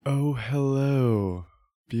Oh, hello,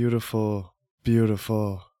 beautiful,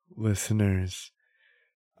 beautiful listeners.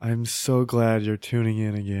 I'm so glad you're tuning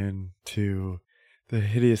in again to the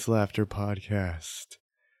Hideous Laughter Podcast.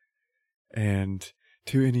 And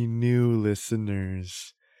to any new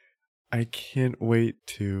listeners, I can't wait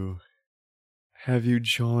to have you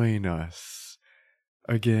join us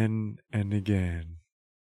again and again.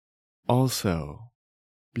 Also,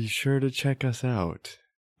 be sure to check us out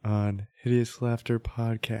on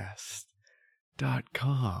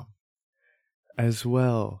hideouslaughterpodcast.com, as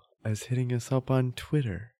well as hitting us up on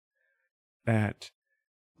Twitter at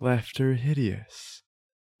laughterhideous.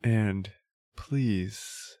 And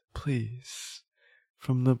please, please,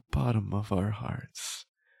 from the bottom of our hearts,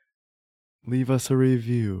 leave us a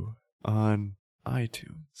review on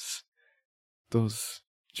iTunes. Those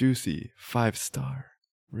juicy 5-star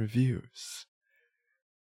reviews.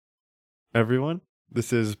 Everyone,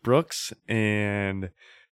 this is Brooks, and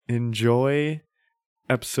enjoy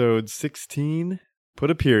episode 16. Put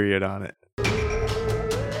a period on it.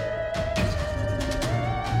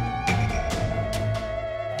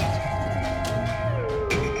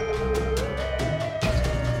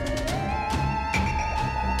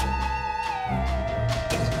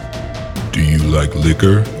 Do you like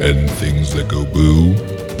liquor and things that go boo?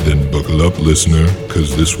 Then buckle up, listener,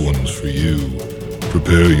 cause this one's for you.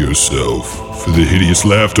 Prepare yourself for the Hideous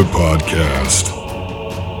Laughter Podcast.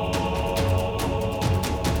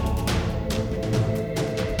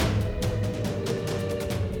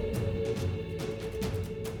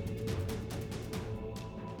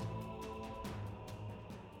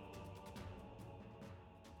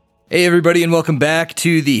 Hey everybody, and welcome back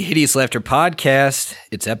to the Hideous Laughter Podcast.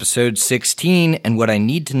 It's episode 16, and what I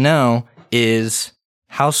need to know is,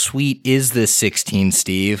 how sweet is this 16,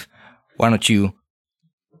 Steve? Why don't you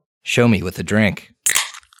show me with a drink?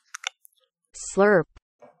 Slurp.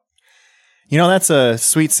 You know, that's a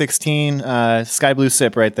sweet 16 sky blue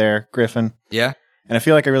sip right there, Griffin. Yeah? And I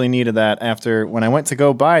feel like I really needed that after when I went to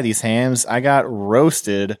go buy these hams, I got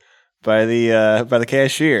roasted by the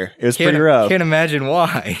cashier. It was pretty rough. Can't imagine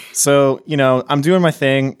why. So, you know, I'm doing my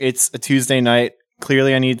thing. It's a Tuesday night.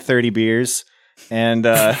 Clearly I need 30 beers. And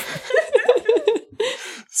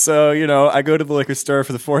so, you know, I go to the liquor store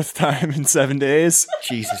for the fourth time in 7 days.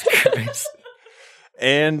 Jesus Christ.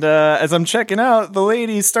 And as I'm checking out, the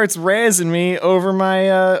lady starts razzing me over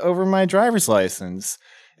my driver's license.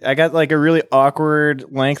 I got like a really awkward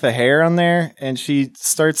length of hair on there, and she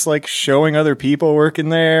starts like showing other people working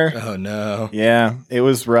there. Oh no. Yeah, it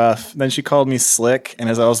was rough. Then she called me slick, and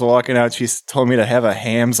as I was walking out, she told me to have a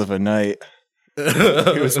hams of a night.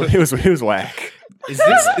 It was whack. Is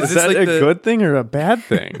that like a good thing or a bad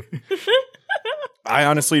thing? I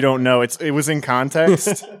honestly don't know. It was in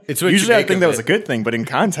context. It's what usually you I make think of that it. was a good thing, but in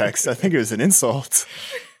context, I think it was an insult.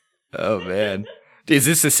 Oh man. Is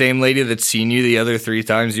this the same lady that's seen you the other 3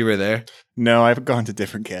 times you were there? No, I've gone to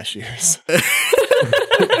different cashiers.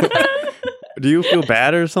 Do you feel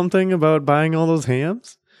bad or something about buying all those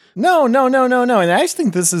hams? No. And I just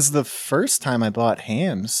think this is the first time I bought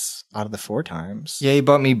hams out of the 4 times. Yeah, you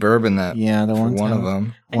bought me bourbon the one one time. of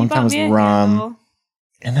them. One time was rum.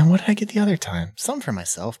 And then what did I get the other time? Something for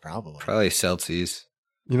myself, probably. Probably Celsius.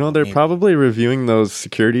 You know, they're probably reviewing those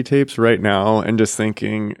security tapes right now and just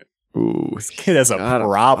thinking, ooh, This kid has a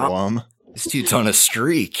problem. This dude's on a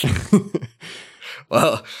streak.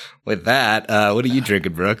 Well, with that, what are you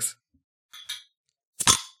drinking, Brooks?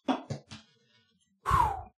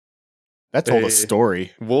 That told Hey. a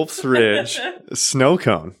story. Wolf's Ridge snow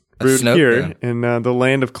cone A brewed snow here cone. in the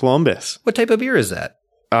land of Columbus. What type of beer is that?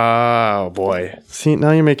 Oh boy! See,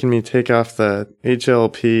 now you're making me take off the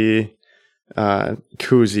HLP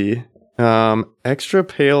koozie. Extra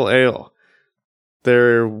pale ale.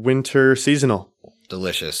 They're winter seasonal.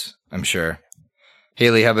 Delicious, I'm sure.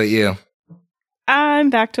 Haley, how about you? I'm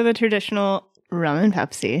back to the traditional rum and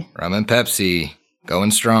Pepsi. Rum and Pepsi,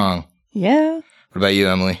 going strong. Yeah. What about you,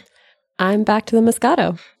 Emily? I'm back to the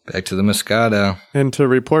Moscato. Back to the Moscato. And to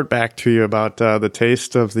report back to you about the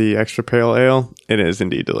taste of the extra pale ale, it is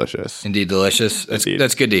indeed delicious. Indeed delicious. Indeed.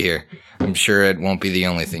 That's good to hear. I'm sure it won't be the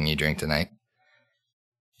only thing you drink tonight.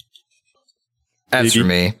 As for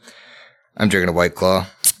me, I'm drinking a White Claw.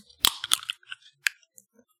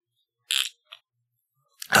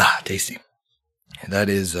 Ah, tasty. That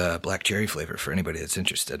is black cherry flavor for anybody that's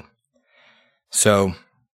interested. So,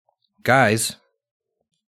 guys,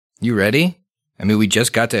 you ready? I mean, we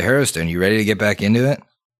just got to Harrowstone. You ready to get back into it?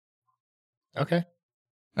 Okay.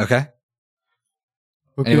 Okay.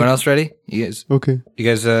 Anyone else ready? You guys? Okay. You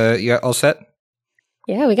guys? You got all set?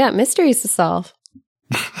 Yeah, we got mysteries to solve.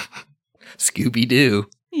 Scooby Doo.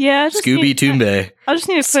 Yeah, I just Scooby need- Toombe. I just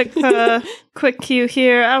need a quick cue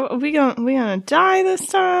here. Are we gonna die this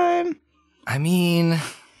time? I mean,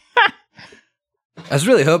 I was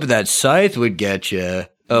really hoping that Scythe would get you.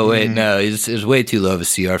 Oh, wait, no, it's way too low of a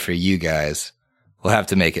CR for you guys. We'll have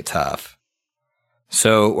to make it tough.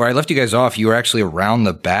 So, where I left you guys off, you were actually around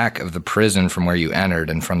the back of the prison from where you entered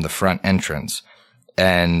and from the front entrance.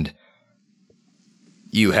 And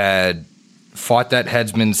you had fought that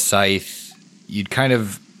headsman's Scythe. You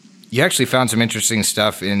actually found some interesting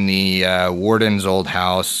stuff in the warden's old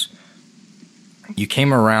house. You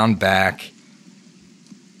came around back,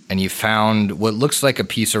 and you found what looks like a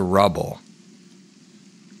piece of rubble.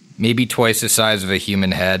 Maybe twice the size of a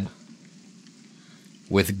human head,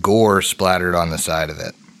 with gore splattered on the side of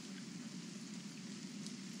it.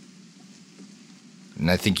 And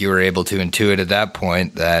I think you were able to intuit at that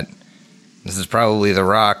point that this is probably the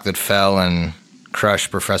rock that fell and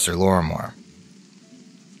crushed Professor Lorimar.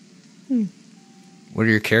 What are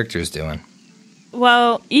your characters doing?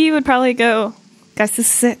 Well, E would probably go, guys,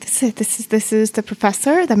 this is it. This is the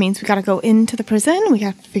professor. That means we gotta go into the prison. We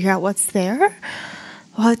gotta figure out what's there.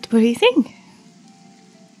 What do you think?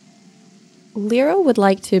 Lyra would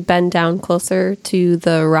like to bend down closer to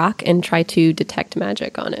the rock and try to detect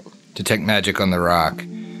magic on it. Detect magic on the rock.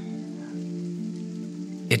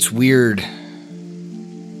 It's weird,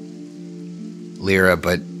 Lyra,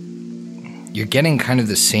 but you're getting kind of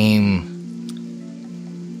the same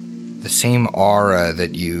aura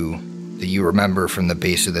that you remember from the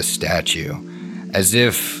base of the statue, as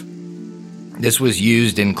if this was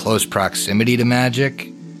used in close proximity to magic,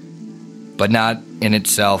 but not in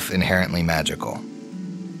itself inherently magical.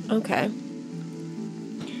 Okay.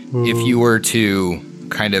 If you were to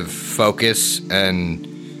kind of focus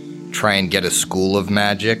and try and get a school of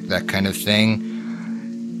magic, that kind of thing,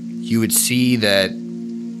 you would see that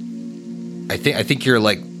I think your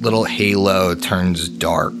like little halo turns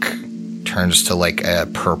dark, turns to like a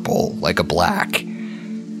purple, like a black.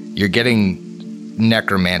 You're getting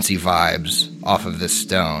necromancy vibes off of this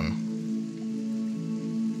stone.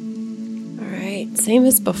 All right. Same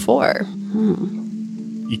as before.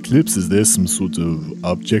 Eclipse, is there some sort of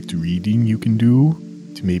object reading you can do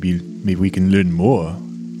to maybe we can learn more?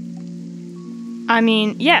 I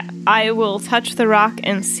mean, yeah, I will touch the rock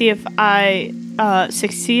and see if I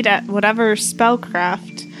succeed at whatever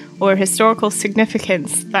spellcraft or historical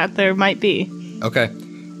significance that there might be. Okay.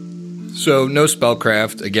 So no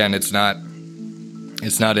spellcraft. Again, it's not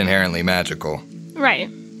inherently magical. Right.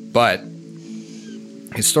 But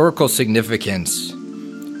historical significance.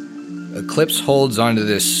 Eclipse holds onto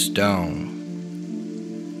this stone,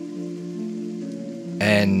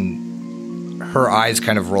 and her eyes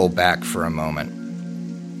kind of roll back for a moment.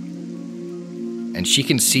 And she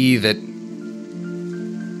can see that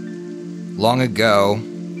long ago,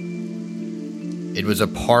 it was a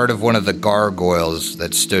part of one of the gargoyles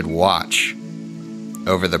that stood watch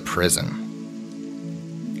over the prison.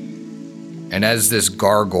 And as this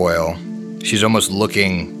gargoyle, she's almost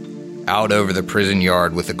looking out over the prison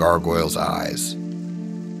yard with the gargoyle's eyes.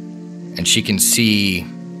 And she can see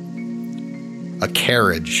a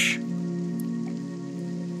carriage.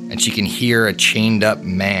 And she can hear a chained up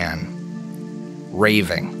man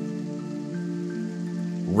raving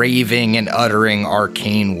and uttering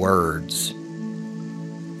arcane words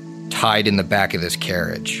tied in the back of this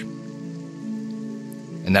carriage.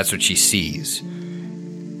 And that's what she sees.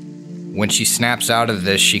 When she snaps out of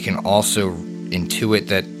this, she can also intuit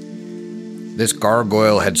that this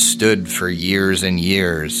gargoyle had stood for years and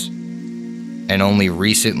years, and only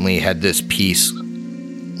recently had this piece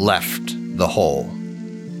left the hole.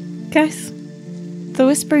 Guys, the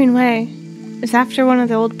Whispering Way is after one of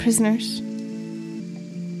the old prisoners.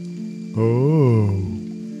 Oh.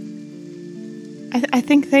 I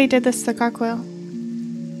think they did this to the gargoyle.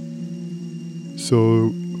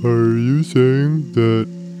 So, are you saying that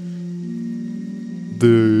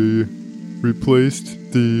they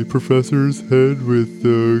replaced the professor's head with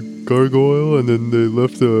the gargoyle and then they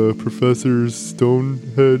left the professor's stone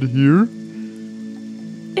head here?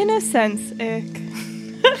 In a sense, Ick.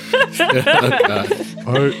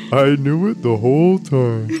 I knew it the whole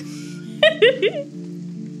time.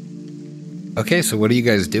 Okay, so what are you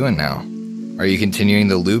guys doing now? Are you continuing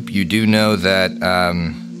the loop? You do know that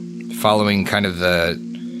following kind of the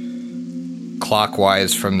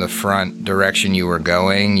clockwise from the front direction you were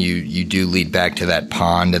going, you do lead back to that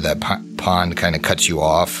pond, and that pond kind of cuts you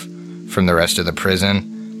off from the rest of the prison.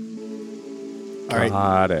 All right.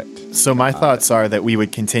 Got it. So my thoughts are that we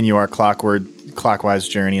would continue our clockwise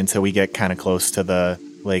journey until we get kind of close to the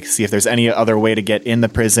lake. See if there's any other way to get in the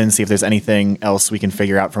prison. See if there's anything else we can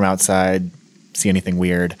figure out from outside. see anything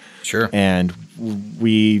weird. Sure. And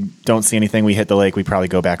we don't see anything. We hit the lake. We probably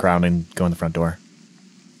go back around and go in the front door.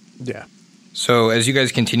 Yeah. So as you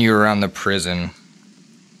guys continue around the prison,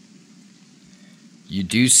 you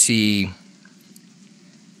do see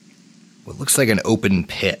what looks like an open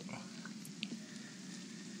pit.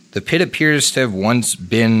 The pit appears to have once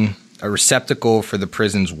been a receptacle for the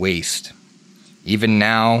prison's waste. Even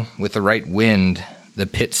now, with the right wind, the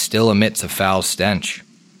pit still emits a foul stench.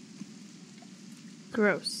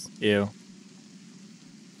 Gross. Ew.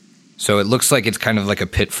 So it looks like it's kind of like a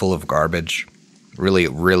pit full of garbage. Really,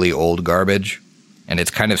 really old garbage. And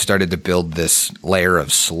it's kind of started to build this layer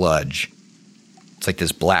of sludge. It's like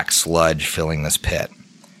this black sludge filling this pit.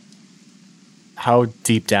 How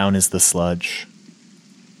deep down is the sludge?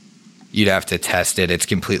 You'd have to test it. It's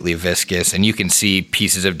completely viscous, and you can see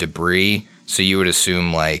pieces of debris, so you would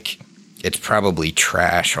assume, like, it's probably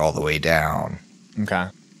trash all the way down. Okay.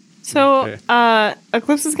 So,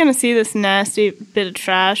 Eclipse is going to see this nasty bit of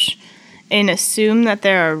trash and assume that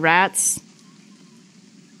there are rats.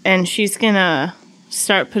 And she's going to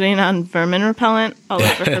start putting on vermin repellent all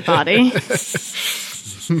over her body.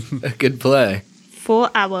 Good play. 4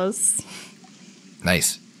 hours.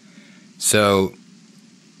 Nice. So,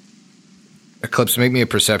 Eclipse, make me a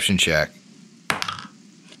perception check.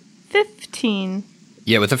 15.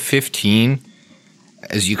 Yeah, with a 15,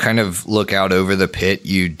 as you kind of look out over the pit,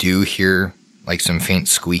 you do hear like some faint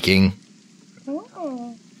squeaking.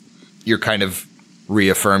 Oh. You're kind of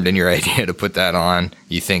reaffirmed in your idea to put that on.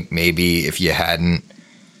 You think maybe if you hadn't,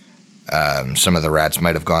 some of the rats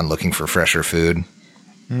might have gone looking for fresher food.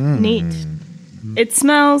 Neat. It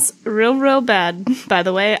smells real bad, by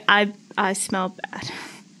the way. I smell bad.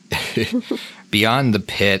 Beyond the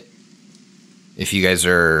pit, if you guys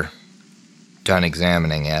are done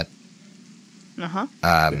examining it,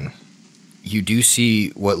 you do see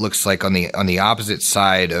what looks like on the opposite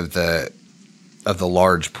side of the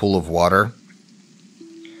large pool of water.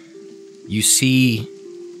 You see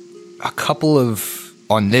a couple of,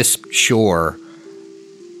 on this shore,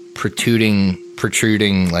 protruding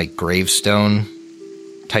like gravestone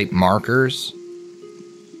type markers,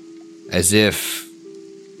 as if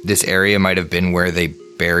this area might have been where they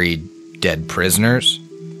buried dead prisoners.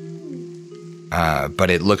 But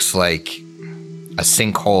it looks like a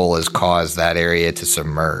sinkhole has caused that area to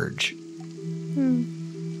submerge.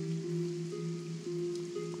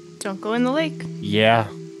 Don't go in the lake. Yeah.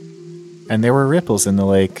 And there were ripples in the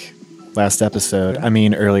lake last episode. I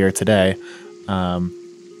mean, earlier today.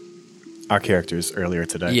 Our characters earlier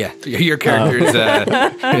today. Yeah, your character's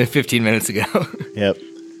 15 minutes ago. Yep.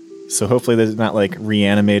 So hopefully there's not like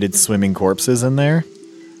reanimated swimming corpses in there.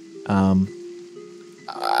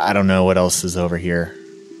 I don't know what else is over here.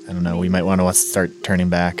 I don't know. We might want to start turning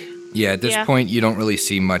back. Yeah, at this point, you don't really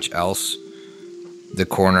see much else. This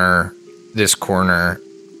corner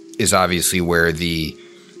is obviously where the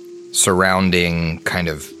surrounding kind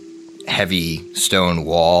of heavy stone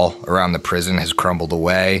wall around the prison has crumbled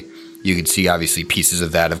away. You can see, obviously, pieces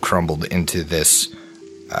of that have crumbled into this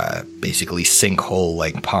basically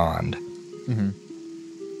sinkhole-like pond. Mm-hmm.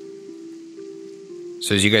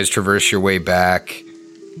 So as you guys traverse your way back,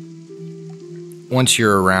 once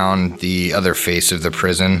you're around the other face of the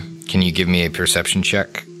prison, can you give me a perception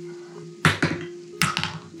check?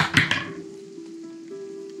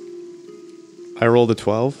 I rolled a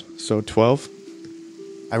 12, so 12.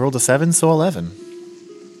 I rolled a 7, so 11.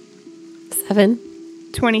 7.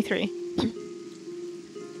 23.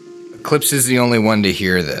 Eclipse is the only one to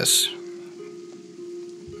hear this.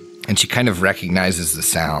 And she kind of recognizes the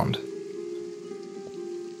sound.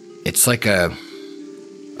 It's like a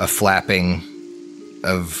flapping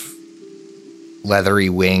of leathery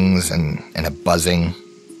wings and a buzzing.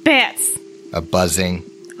 Bats. A buzzing.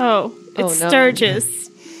 Oh, it's no. Sturgis.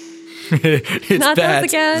 It's Not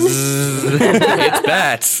bats. those again. It's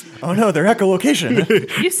bats. Oh no, they're echolocation.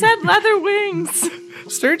 You said leather wings.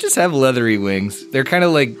 Sturges have leathery wings. They're kind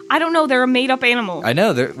of like, I don't know. They're a made-up animal. I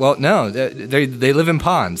know. They live in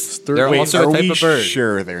ponds. They're Wait, also are a type we of bird.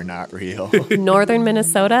 sure they're not real? Northern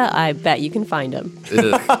Minnesota, I bet you can find them.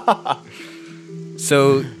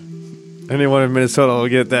 So Anyone in Minnesota will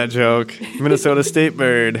get that joke. Minnesota state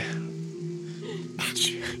bird.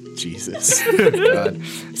 Jesus. God.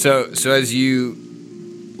 So as you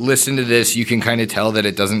listen to this, you can kind of tell that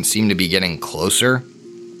it doesn't seem to be getting closer,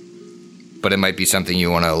 but it might be something you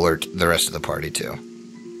want to alert the rest of the party to.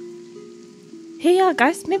 Hey,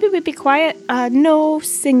 guys, maybe we'd be quiet. No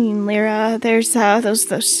singing, Lyra. There's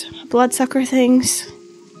those bloodsucker things.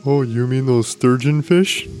 Oh, you mean those sturgeon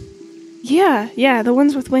fish? Yeah, the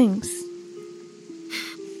ones with wings.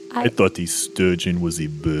 I thought the sturgeon was a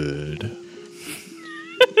bird.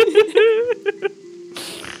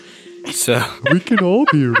 So We can all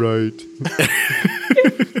be right.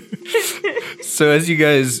 So as you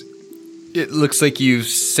guys, it looks like you've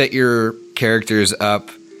set your characters up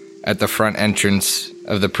at the front entrance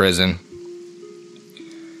of the prison.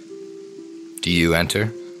 Do you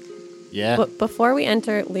enter? Yeah. But before we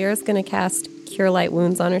enter, Lyra's going to cast Cure Light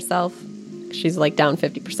Wounds on herself. She's like down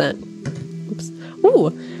 50%. Oops. Ooh,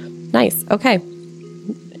 nice. Okay.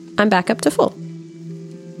 I'm back up to full.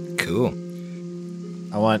 Cool.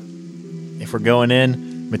 If we're going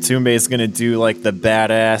in, Matumbe is going to do like the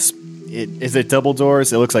badass. Is it double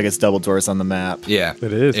doors? It looks like it's double doors on the map. Yeah,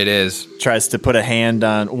 It is. It is. Tries to put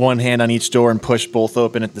one hand on each door and push both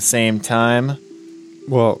open at the same time.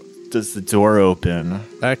 Well, Does the door open?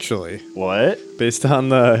 actually, What? based on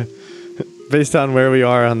where we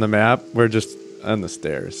are on the map, we're just on the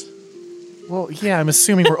stairs. Well, yeah, I'm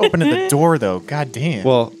assuming we're open at the door though. God damn.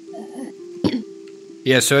 Well,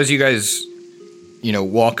 Yeah, so as you guys,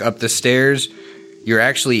 walk up the stairs, you're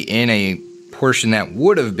actually in a portion that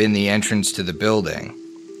would have been the entrance to the building.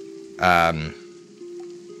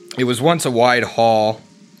 It was once a wide hall,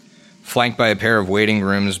 flanked by a pair of waiting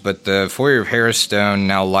rooms, but the foyer of Harrowstone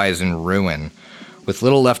now lies in ruin. With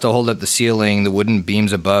little left to hold up the ceiling, the wooden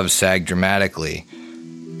beams above sag dramatically.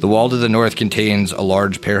 The wall to the north contains a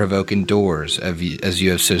large pair of oaken doors, as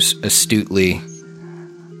you have so astutely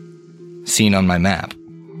seen on my map.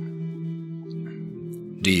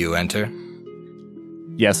 Do you enter?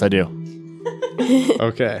 Yes, I do.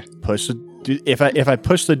 okay. If I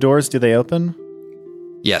push the doors, do they open?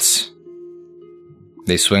 Yes.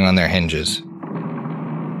 They swing on their hinges.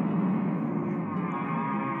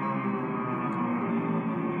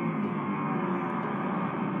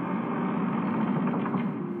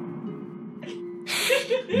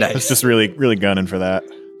 Nice. It's just really, really gunning for that.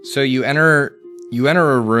 So you enter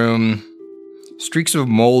a room. Streaks of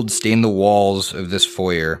mold stain the walls of this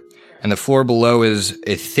foyer, and the floor below is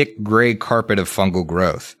a thick gray carpet of fungal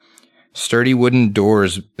growth. Sturdy wooden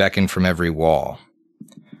doors beckon from every wall.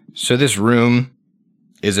 So this room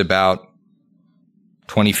is about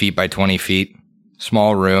 20 feet by 20 feet.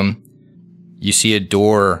 Small room. You see a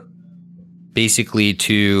door basically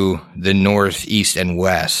to the north, east, and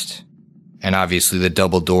west. And obviously the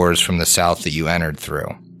double doors from the south that you entered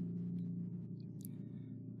through.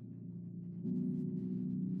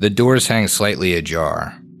 The doors hang slightly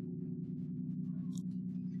ajar.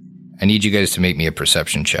 I need you guys to make me a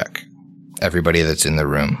perception check. Everybody that's in the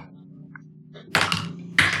room.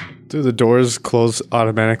 Do the doors close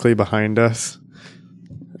automatically behind us?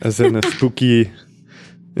 As in a spooky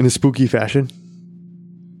fashion?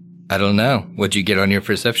 I don't know. What'd you get on your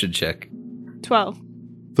perception check? 12.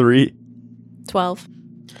 3. 12.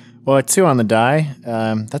 Well, a 2 on the die.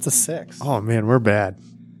 That's a 6. Oh man, we're bad.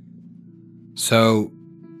 So,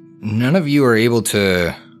 none of you are able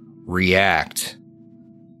to react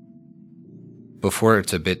before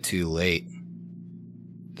it's a bit too late.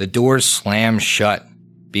 The doors slam shut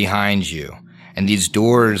behind you, and these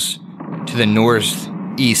doors to the north,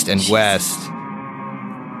 east, and west,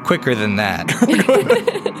 quicker than that.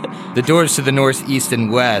 The doors to the north, east,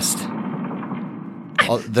 and west,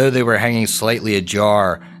 although they were hanging slightly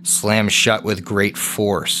ajar, slam shut with great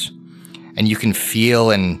force. And you can feel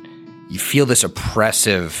this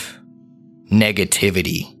oppressive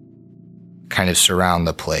negativity kind of surround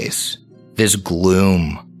the place. This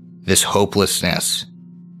gloom, this hopelessness.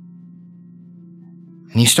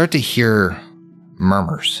 And you start to hear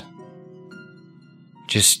murmurs.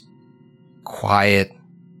 Just quiet.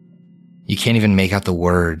 You can't even make out the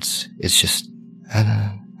words. It's just,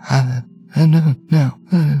 no.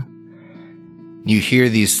 You hear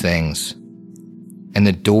these things, and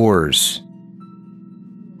the doors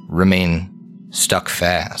remain stuck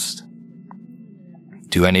fast.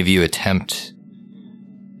 Do any of you attempt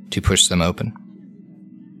to push them open?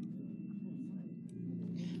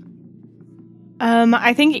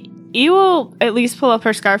 I think you will at least pull up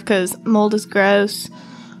her scarf because mold is gross,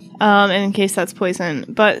 and in case that's poison.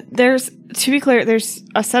 But to be clear, there's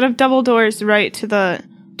a set of double doors right to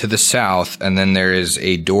the south, and then there is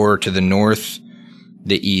a door to the north,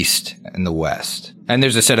 the east, and the west. And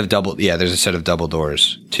there's a set of double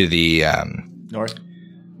doors to the North?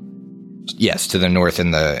 Yes, to the north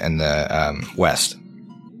and the west.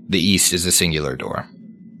 The east is a singular door.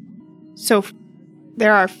 So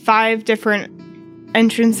there are 5 different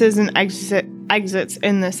entrances and exits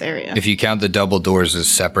in this area. If you count the double doors as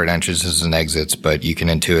separate entrances and exits, but you can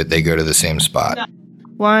intuit they go to the same spot.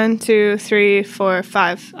 1, 2, 3, 4,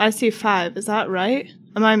 5. I see 5. Is that right?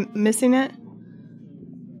 Am I missing it?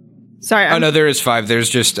 Sorry. No, there is 5. There's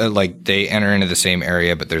just they enter into the same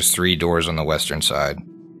area, but there's 3 doors on the western side.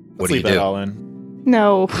 What do you leave that do? all in.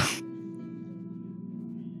 No.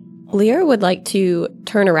 Lear would like to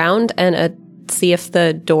turn around and see if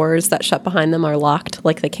the doors that shut behind them are locked,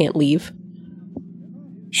 like they can't leave.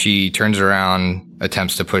 She turns around,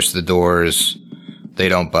 attempts to push the doors. They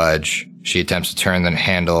don't budge. She attempts to turn the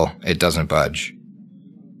handle. It doesn't budge.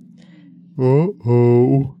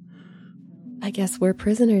 Uh-oh. I guess we're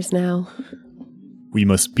prisoners now. We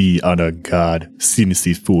must be on our guard.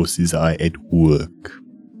 Sinister forces are at work.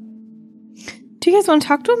 Do you guys want to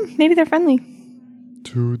talk to them? Maybe they're friendly.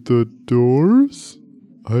 To the doors?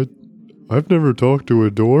 I've never talked to a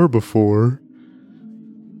door before.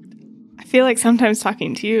 I feel like sometimes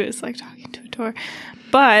talking to you is like talking to a door.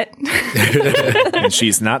 But And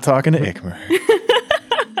she's not talking to Ikmer.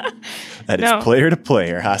 That No. is player to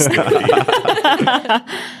player hostility.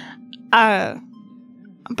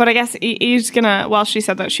 but I guess he's gonna, while she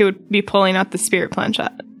said that, she would be pulling out the spirit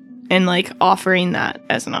planchette and like offering that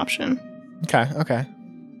as an option. Okay.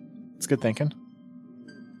 It's good thinking.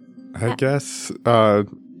 I guess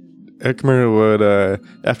Ikmer would,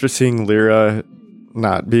 after seeing Lyra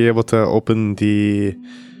not be able to open the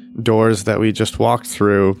doors that we just walked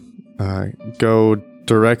through, go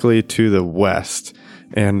directly to the west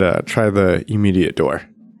and try the immediate door.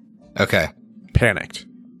 Okay. Panicked.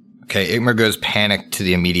 Okay, Ikmer goes panicked to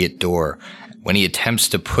the immediate door. When he attempts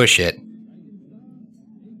to push it,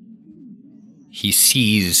 he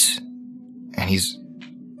sees, and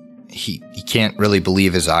he can't really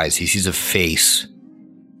believe his eyes. He sees a face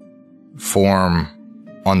form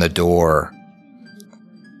on the door,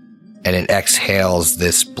 and it exhales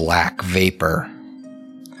this black vapor.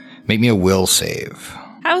 Make me a will save.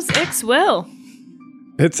 How's Ix will?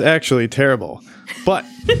 It's actually terrible. But,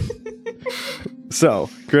 so,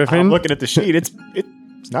 Griffin. I'm looking at the sheet. It's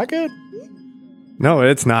not good. No,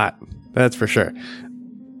 it's not. That's for sure.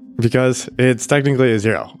 Because it's technically a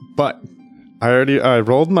 0. But I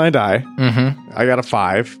rolled my die. Mm-hmm. I got a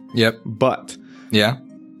 5. Yep. But Yeah.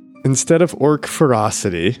 instead of orc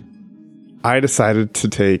ferocity, I decided to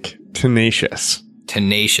take tenacious.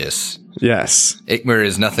 Tenacious. Yes, Ikmer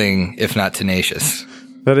is nothing if not tenacious.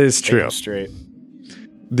 that is true. Damn straight.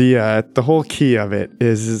 The whole key of it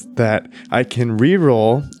is that I can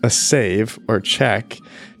re-roll a save or check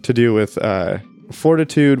to do with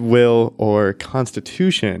fortitude, will, or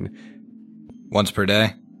constitution. Once per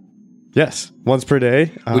day. Yes, once per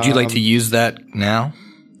day. Would you like to use that now?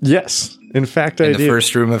 Yes. In fact, I In the do.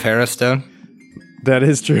 first room of Harrowstone? That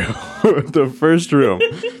is true. The first room,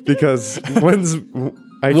 because when's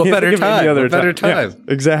I What can't better think of any time? other What better Yeah, time?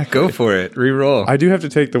 exactly. Go for it. Reroll. I do have to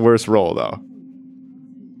take the worst roll though.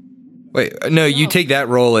 Wait, no, you take that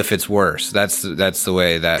roll if it's worse. That's the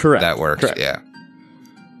way that Correct, that works. correct. Yeah.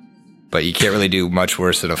 But you can't really do much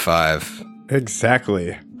worse than a 5.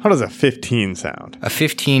 Exactly. How does a 15 sound? A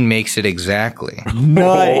 15 makes it exactly.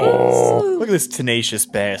 Nice. Look at this tenacious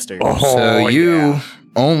bastard. So you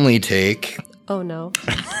only take Oh no.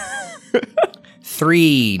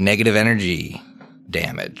 3 negative energy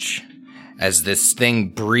damage as this thing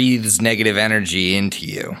breathes negative energy into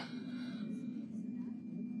you.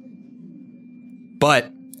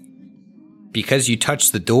 But because you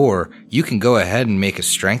touched the door, you can go ahead and make a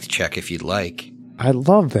strength check if you'd like. I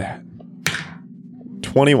love that.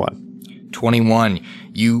 21. 21.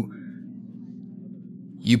 You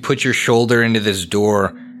put your shoulder into this door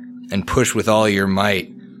and push with all your might.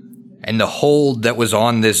 And the hold that was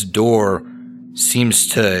on this door seems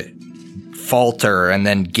to falter and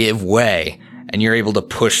then give way. And you're able to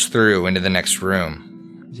push through into the next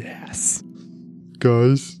room. Yes.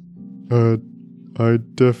 Guys, I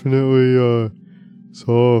definitely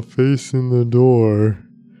saw a face in the door.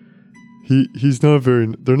 He's not very.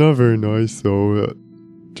 They're not very nice though.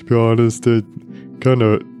 To be honest, it kind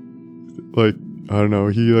of like I don't know.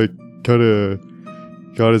 He like kind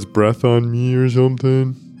of got his breath on me or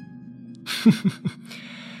something.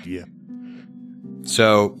 Yeah.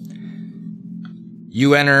 So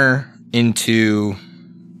you enter into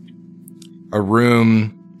a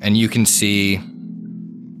room and you can see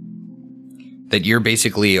that you're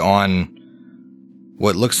basically on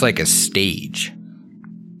what looks like a stage.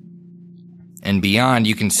 And beyond,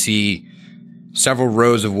 you can see several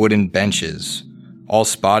rows of wooden benches, all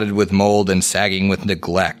spotted with mold and sagging with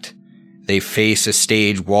neglect. They face a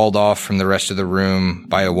stage walled off from the rest of the room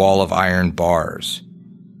by a wall of iron bars.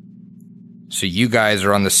 So you guys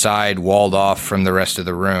are on the side walled off from the rest of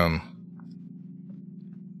the room.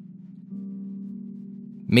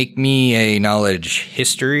 Make me a knowledge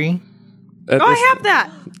history. Oh, I have that.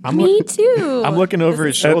 Me too. I'm looking over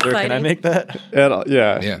his This is so shoulder. Can I exciting. make that?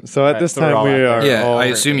 Yeah. So at this so we're time all we out are. there. Yeah, all I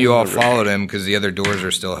assume you all in the room. followed him because the other doors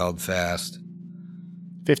are still held fast.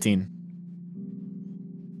 15.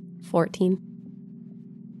 14.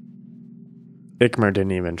 Ikmer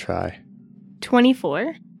didn't even try.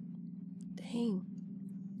 24. Dang.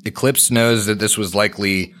 Eclipse knows that this was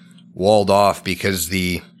likely walled off because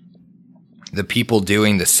the people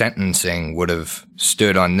doing the sentencing would have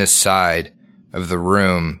stood on this side of the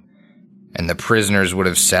room, and the prisoners would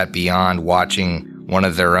have sat beyond watching one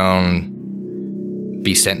of their own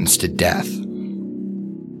be sentenced to death.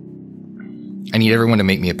 I need everyone to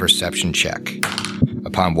make me a perception check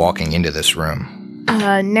upon walking into this room.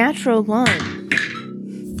 Natural 1.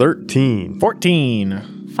 13.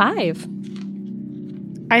 14. 5.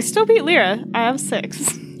 I still beat Lyra. I have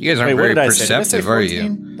 6. You guys aren't Wait, what very did I say? Did I say perceptive, are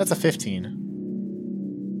 14? you? That's a 15.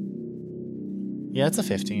 Yeah, it's a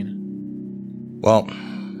 15. Well,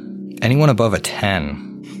 anyone above a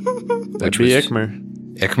 10, That'd be Ikmer.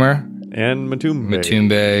 Ikmer, And Matumbe.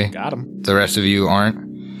 Matumbe, Got him. the rest of you aren't.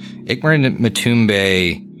 Ikmer and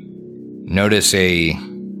Matumbe notice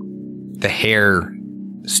the hair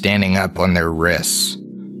standing up on their wrists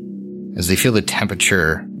as they feel the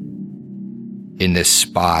temperature in this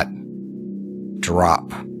spot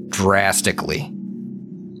drop drastically.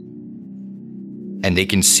 And they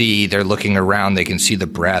can see, they're looking around, they can see the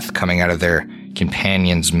breath coming out of their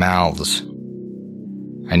companions' mouths.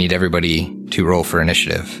 I need everybody to roll for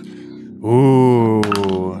initiative. Ooh.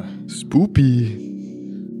 Spoopy.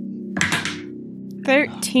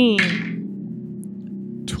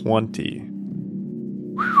 13. 20.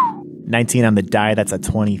 19 on the die. That's a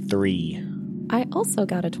 23. I also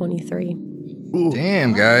got a 23.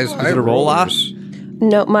 Damn, guys. High it a roll-off? rollers.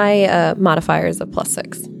 No, my modifier is a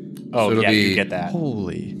 +6. Oh, So it'll yeah, be- you get that.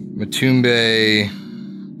 Holy. Matumbe,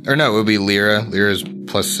 or no, it would be Lyra. Lyra's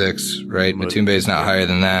 +6, right? Matumbe is not higher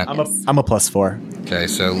than that. I'm a +4. Okay,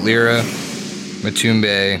 so Lyra,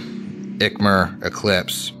 Matumbe, Ikmer,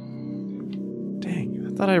 Eclipse. Dang,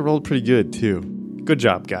 I thought I rolled pretty good too. Good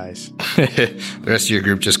job, guys. The rest of your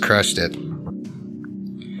group just crushed it.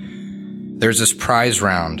 There's this prize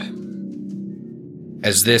round,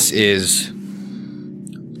 as this is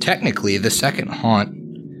technically the second haunt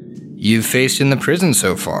you've faced in the prison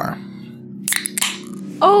so far.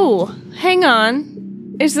 Oh, hang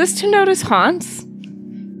on. Is this to notice haunts?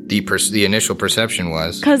 The initial perception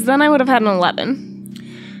was. Because then I would have had an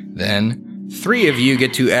 11. Then, 3 of you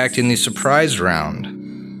get to act in the surprise round.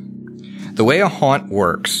 The way a haunt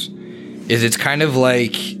works is it's kind of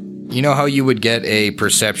like, you know how you would get a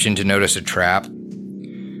perception to notice a trap?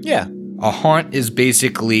 Yeah. A haunt is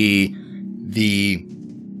basically the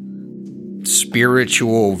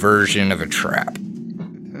spiritual version of a trap.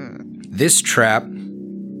 This trap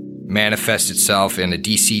manifests itself in a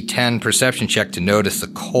DC 10 perception check to notice the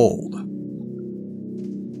cold.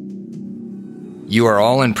 You are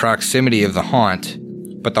all in proximity of the haunt,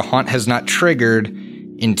 but the haunt has not triggered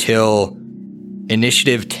until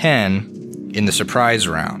initiative 10 in the surprise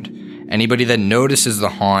round. Anybody that notices the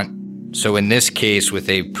haunt, so in this case with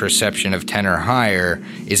a perception of 10 or higher,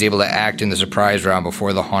 is able to act in the surprise round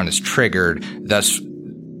before the haunt is triggered, thus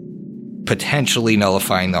potentially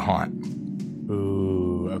nullifying the haunt.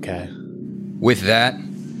 Ooh, okay. With that,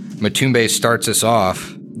 Matumbe starts us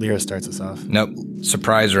off. Lyra starts us off. Nope,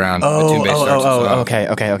 surprise round. Matumbe starts us off.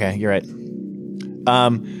 Okay. You're right.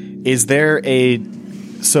 Is there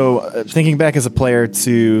thinking back as a player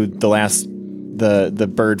to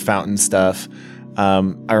the bird fountain stuff,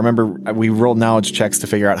 I remember we rolled knowledge checks to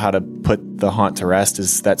figure out how to put the haunt to rest.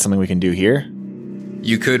 Is that something we can do here?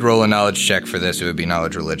 You could roll a knowledge check for this. It would be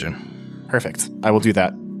knowledge religion. Perfect. I will do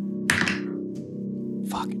that.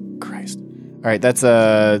 Fucking Christ. All right, that's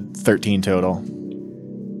a 13 total.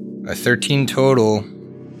 A 13 total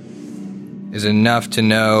is enough to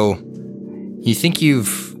know. You think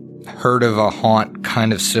you've heard of a haunt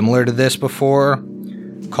kind of similar to this before,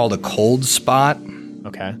 called a cold spot?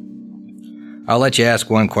 Okay. I'll let you ask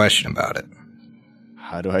one question about it.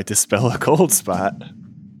 How do I dispel a cold spot?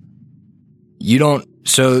 You don't.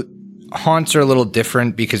 So haunts are a little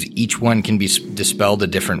different because each one can be dispelled a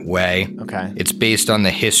different way. Okay. It's based on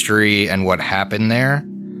the history and what happened there.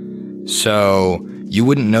 So you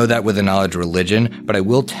wouldn't know that with a knowledge religion, but I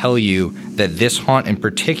will tell you that this haunt in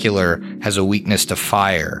particular has a weakness to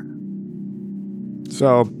fire.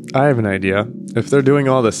 So, I have an idea. If they're doing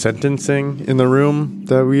all the sentencing in the room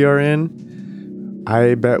that we are in,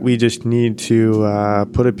 I bet we just need to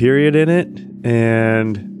put a period in it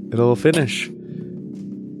and it'll finish.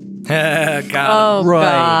 Got Oh,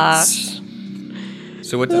 gosh.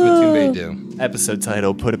 So what does Matumbe do? Episode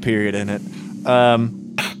title, put a period in it.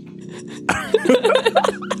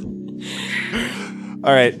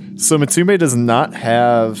 All right, so Matumbe does not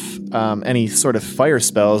have any sort of fire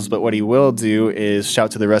spells, but what he will do is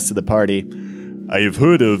shout to the rest of the party. I have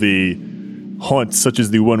heard of a haunt such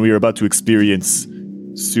as the one we are about to experience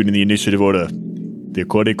soon in the initiative order. They're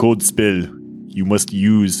called a cold spell. You must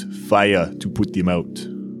use fire to put them out.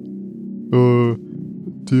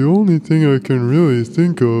 The only thing I can really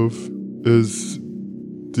think of is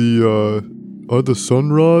are the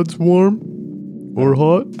sun rods warm or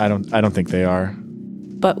hot? I don't think they are.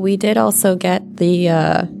 But we did also get the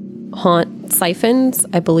haunt siphons.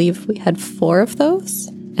 I believe we had 4 of those,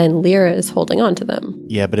 and Lyra is holding on to them.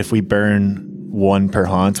 Yeah, but if we burn 1 per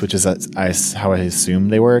haunt, which is how I assume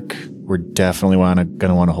they work, we're definitely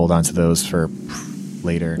gonna want to hold on to those for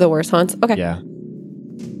later. The worst haunts? Okay. Yeah.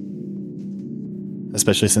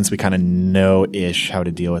 Especially since we kind of know-ish how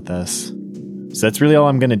to deal with this. So that's really all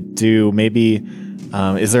I'm going to do. Maybe,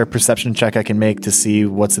 is there a perception check I can make to see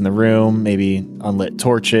what's in the room? Maybe unlit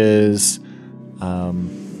torches?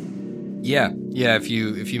 Yeah, if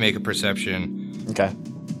you make a perception. Okay.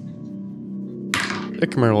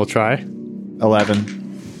 Ikmer will try.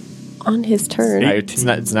 11. On his turn. It's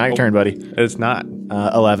not your turn, buddy. It's not.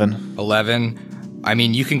 11. 11. I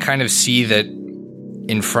mean, you can kind of see that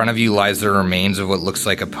in front of you lies the remains of what looks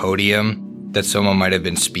like a podium that someone might have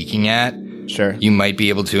been speaking at. Sure. You might be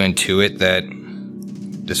able to intuit that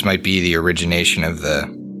this might be the origination of the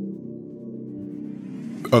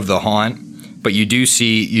haunt, but you do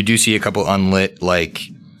see a couple unlit like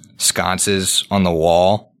sconces on the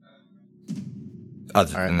wall.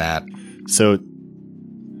 Other than that, so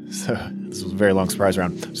this was a very long surprise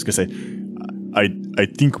round. I'm just gonna say, I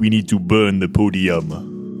think we need to burn the podium.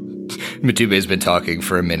 Matube's been talking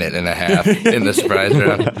for a minute and a half in the surprise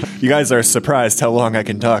round. you guys are surprised how long I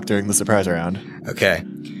can talk during the surprise round. Okay.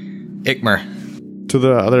 Ikmer. To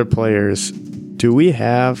the other players, do we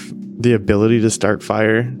have the ability to start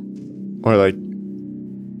fire? Or like...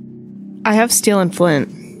 I have steel and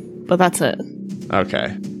flint, but that's it.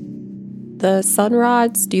 Okay. The sun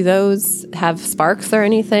rods, do those have sparks or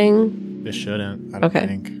anything? It shouldn't, I don't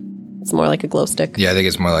think. It's more like a glow stick. Yeah, I think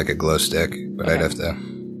it's more like a glow stick, but I'd have to...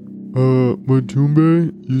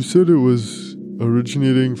 Matumbe, you said it was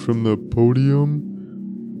originating from the podium.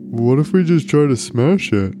 What if we just try to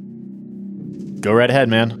smash it? Go right ahead,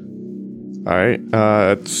 man. All right.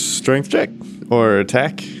 Strength check or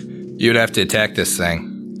attack? You'd have to attack this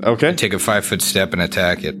thing. Okay. Take a 5-foot step and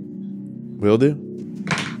attack it. Will do.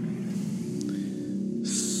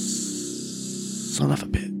 Son of a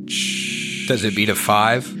bitch. Does it beat a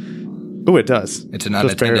 5? Oh, it does. It's an Just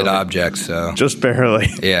unattended barely. object, so... Just barely.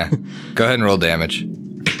 Yeah. Go ahead and roll damage.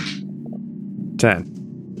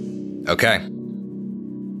 10. Okay.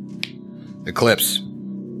 Eclipse.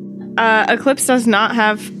 Eclipse does not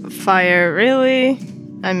have fire, really.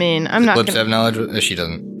 I mean, I'm not Eclipse gonna... have knowledge? She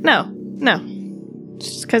doesn't. No.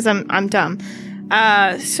 Just because I'm dumb.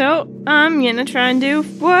 So I'm gonna try and do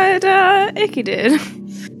what Icky did.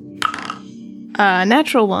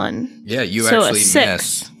 Natural 1. Yeah, you So a actually 6.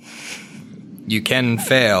 miss. You can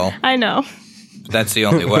fail. I know. That's the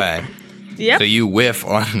only way. Yep. So you whiff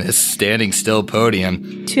on this standing still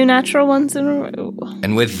podium. 2 natural 1s in a row.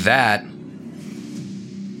 And with that,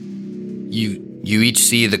 you each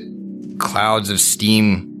see the clouds of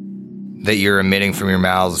steam that you're emitting from your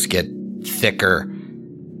mouths get thicker.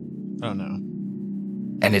 Oh, no.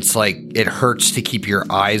 And it's like, it hurts to keep your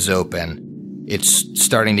eyes open. It's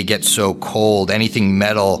starting to get so cold. Anything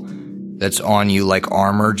metal that's on you, like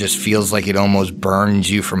armor, just feels like it almost burns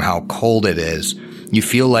you from how cold it is. You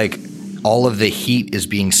feel like all of the heat is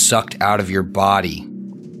being sucked out of your body.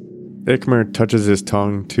 Ikmer touches his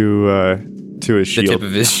tongue to his shield. The tip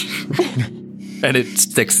of his... and it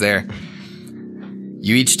sticks there.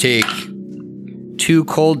 You each take 2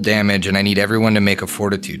 cold damage, and I need everyone to make a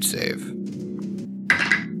fortitude save.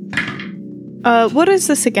 What is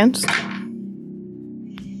this against?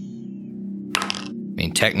 I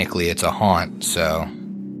mean, technically it's a haunt, so...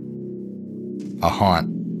 A haunt.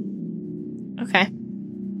 Okay.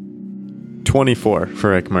 24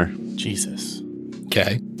 for Ikmer. Jesus.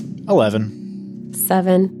 Okay. 11.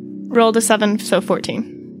 7. Rolled a 7, so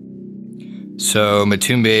 14. So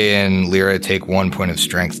Matumbe and Lyra take 1 point of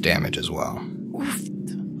strength damage as well.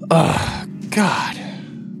 Oh, God.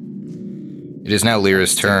 It is now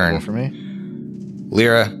Lyra's turn. For me?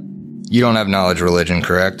 Lyra, you don't have knowledge religion,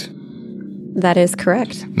 correct? That is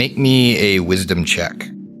correct. Make me a wisdom check.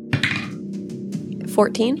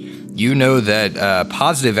 14. You know that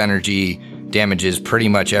positive energy damages pretty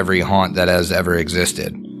much every haunt that has ever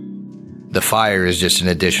existed. The fire is just an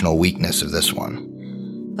additional weakness of this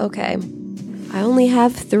one. Okay. I only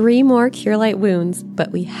have 3 more Cure Light wounds,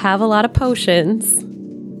 but we have a lot of potions.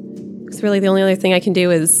 Because really the only other thing I can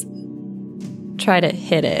do is try to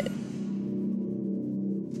hit it.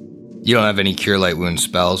 You don't have any Cure Light Wound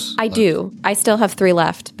spells? I do. I still have 3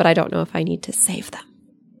 left, but I don't know if I need to save them.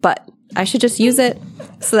 But I should just use it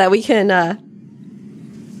so that we can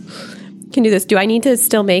do this. Do I need to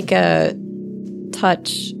still make a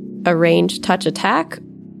ranged touch attack?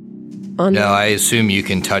 No, I assume you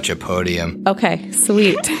can touch a podium. Okay,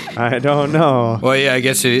 sweet. I don't know. Well, yeah, I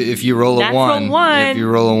guess if you roll a Natural 1, if you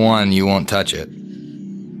roll a 1, you won't touch it.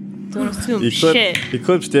 Don't assume shit.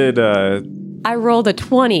 Eclipse did. I rolled a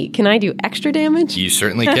 20. Can I do extra damage? You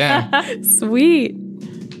certainly can. Sweet.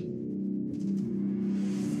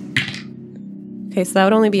 Okay, so that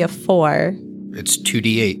would only be a 4. It's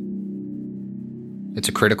 2d8. It's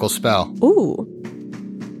a critical spell. Ooh,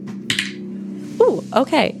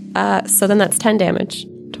 okay. So then that's 10 damage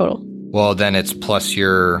total. Well, then it's plus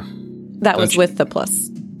your... That was with the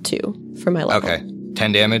plus 2 for my level. Okay,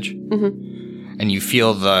 10 damage? Mm-hmm. And you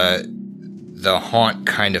feel the haunt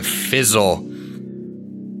kind of fizzle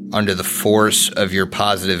under the force of your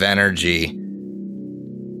positive energy.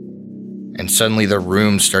 And suddenly the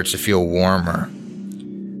room starts to feel warmer.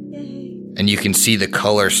 And you can see the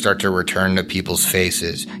color start to return to people's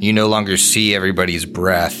faces. You no longer see everybody's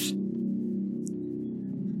breath.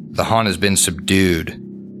 The haunt has been subdued.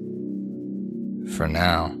 For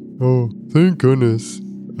now. Oh, thank goodness.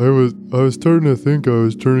 I was starting to think I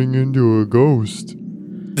was turning into a ghost.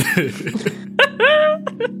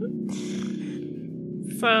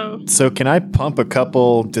 So can I pump a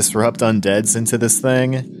couple Disrupt Undeads into this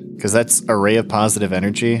thing? Because that's a ray of positive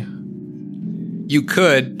energy. You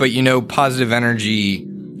could, but positive energy...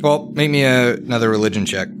 Well, make me another religion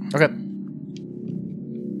check. Okay.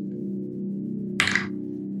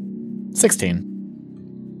 16.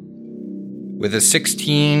 With a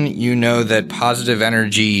 16, you know that positive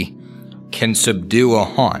energy can subdue a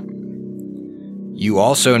haunt. You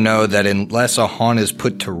also know that unless a haunt is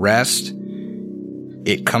put to rest,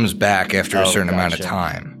 it comes back after a certain amount of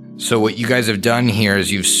time. So what you guys have done here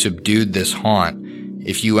is you've subdued this haunt.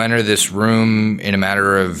 If you enter this room in a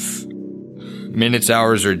matter of minutes,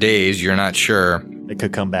 hours, or days, you're not sure. It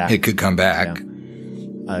could come back. It could come back.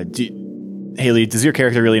 Yeah. Haley, does your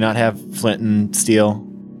character really not have flint and steel?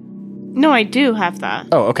 No, I do have that.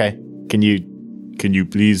 Oh, okay. Can you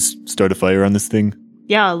please start a fire on this thing?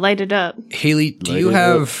 Yeah, I'll light it up. Haley, do you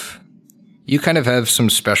have... You kind of have some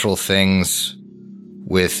special things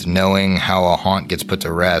with knowing how a haunt gets put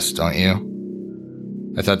to rest, don't you?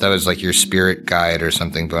 I thought that was like your spirit guide or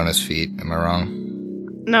something bonus feat. Am I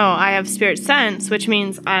wrong? No, I have spirit sense, which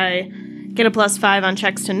means I get a +5 on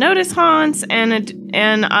checks to notice haunts, and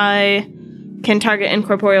I can target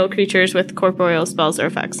incorporeal creatures with corporeal spells or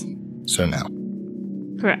effects. So no.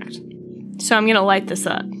 Correct. So I'm gonna light this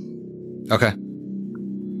up. Okay.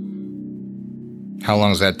 How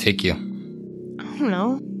long does that take you? I don't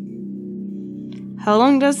know. How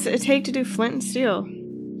long does it take to do flint and steel?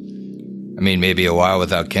 I mean, maybe a while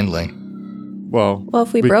without kindling. Well,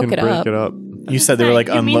 if we broke it up. You said there were like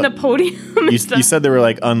You mean the podium? You said there were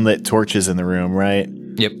like unlit torches in the room, right?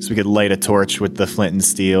 Yep. So we could light a torch with the flint and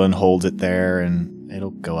steel and hold it there, and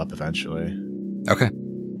it'll go up eventually. Okay.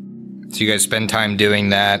 So you guys spend time doing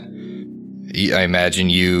that. I imagine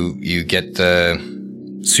you get the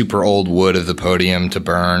super old wood of the podium to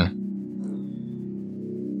burn.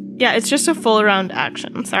 Yeah, it's just a full round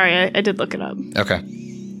action. Sorry, I did look it up. Okay.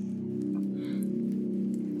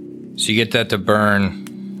 So you get that to burn.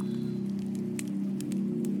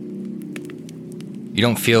 You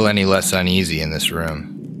don't feel any less uneasy in this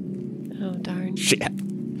room. Oh, darn. Shit.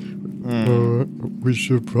 We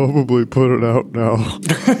should probably put it out now.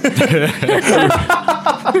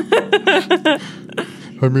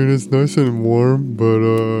 I mean, it's nice and warm, but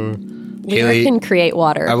Lyra Haley, can create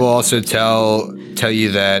water. I will also tell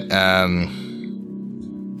you that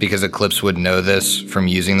because Eclipse would know this from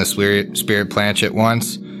using the spirit planchet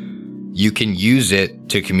once, you can use it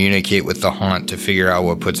to communicate with the haunt to figure out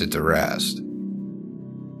what puts it to rest.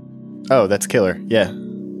 Oh, that's killer. Yeah.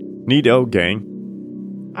 Neato, gang.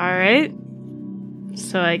 All right.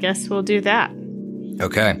 So I guess we'll do that.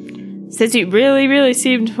 Okay. Since you really, really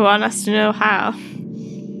seem to want us to know how.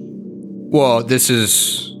 Well, this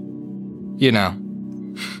is,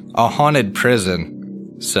 a haunted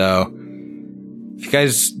prison. So if you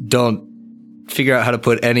guys don't figure out how to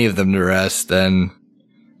put any of them to rest, then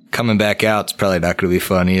coming back out's probably not going to be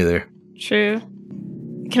fun either. True.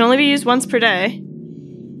 Can only be used once per day.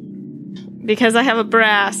 Because I have a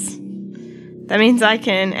brass, that means I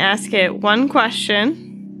can ask it one question.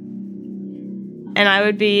 And I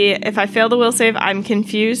would be, if I fail the will save, I'm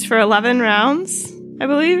confused for 11 rounds, I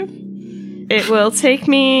believe. It will take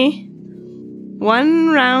me 1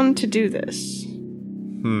 round to do this.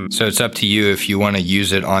 So it's up to you if you want to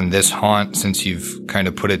use it on this haunt since you've kind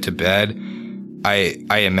of put it to bed. I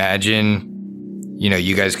imagine,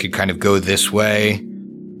 you guys could kind of go this way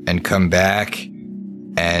and come back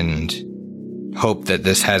and hope that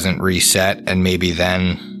this hasn't reset and maybe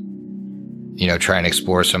then, try and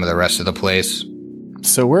explore some of the rest of the place.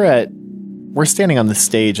 So we're standing on the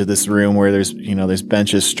stage of this room where there's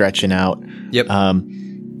benches stretching out. Yep.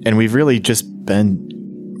 And we've really just been,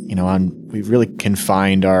 we've really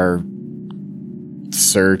confined our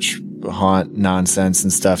search, haunt nonsense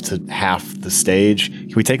and stuff to half the stage.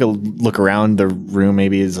 Can we take a look around the room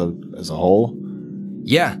maybe as a whole?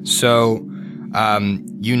 Yeah. So,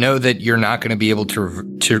 you know that you're not going to be able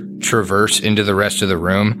to traverse into the rest of the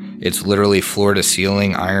room. It's literally floor to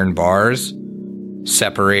ceiling iron bars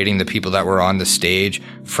separating the people that were on the stage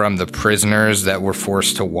from the prisoners that were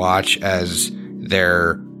forced to watch as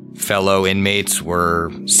their fellow inmates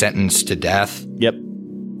were sentenced to death. Yep.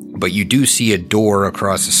 But you do see a door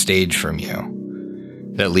across the stage from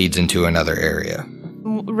you that leads into another area.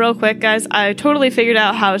 Real quick, guys, I totally figured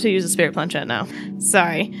out how to use a spirit planchette now.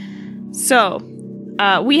 Sorry. So,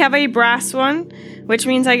 we have a brass one, which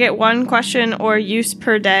means I get 1 question or use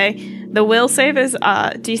per day. The will save is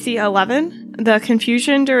DC 11. The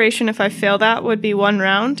confusion duration, if I fail that, would be 1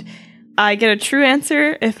 round. I get a true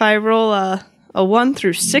answer if I roll a 1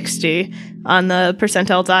 through 60 on the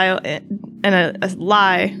percentile dial and a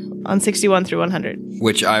lie on 61 through 100.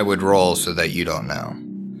 Which I would roll so that you don't know.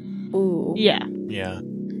 Ooh. Yeah. Yeah.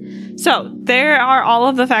 So, there are all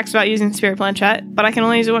of the facts about using Spirit Planchette, but I can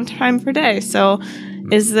only use it 1 time per day, so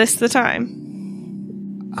is this the time?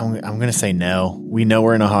 I'm going to say no. We know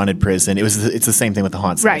we're in a haunted prison. It's the same thing with the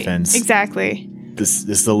haunt siphons. Right, exactly. This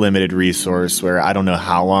is a limited resource where I don't know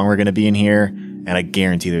how long we're going to be in here, and I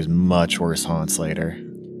guarantee there's much worse haunts later.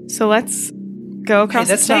 So let's go across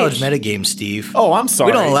Hey, that's the knowledge stage. metagame, Steve. Oh, I'm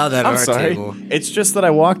sorry. We don't allow that I'm at our sorry. table. It's just that I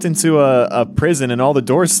walked into a prison and all the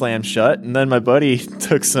doors slammed shut, and then my buddy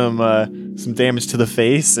took some damage to the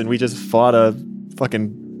face, and we just fought a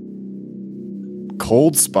fucking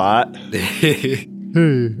cold spot. Hey,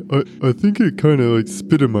 I think it kind of like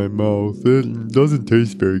spit in my mouth. It doesn't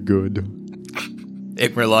taste very good.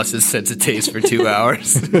 Ikmer lost his sense of taste for 2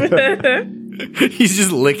 hours. He's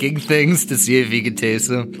just licking things to see if he can taste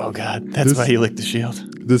them. Oh god, that's why he licked the shield.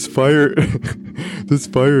 This fire,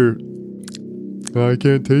 I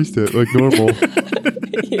can't taste it like normal.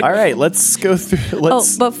 All right, let's go through.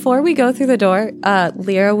 Before we go through the door,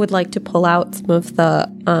 Lyra would like to pull out some of the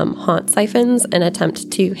haunt siphons and attempt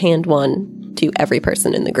to hand one to every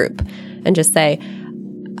person in the group and just say,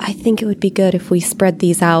 I think it would be good if we spread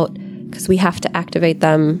these out because we have to activate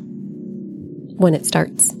them when it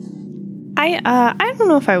starts. I don't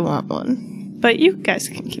know if I want one, but you guys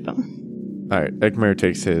can keep them. All right, Ekmer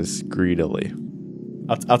takes his greedily.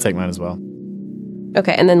 I'll take mine as well.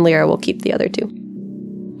 Okay, and then Lyra will keep the other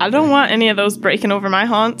 2. I don't want any of those breaking over my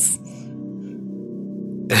haunts.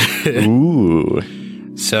 Ooh.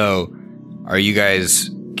 So, are you guys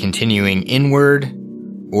continuing inward,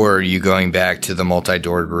 or are you going back to the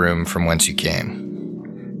multi-doored room from whence you came?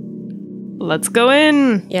 Let's go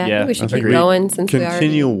in. Yeah, I Yeah, think we should keep Agreed. going since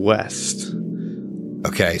Continue west.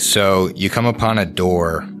 Okay, so you come upon a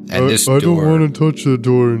door, and this I door... don't want to touch the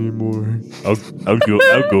door anymore. I'll go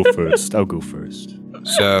first. I'll go first.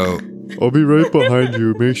 So, I'll be right behind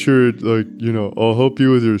you. Make sure it, I'll help you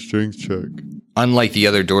with your strength check. unlike the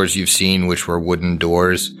other doors you've seen, which were wooden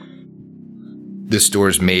doors, this door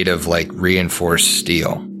is made of, reinforced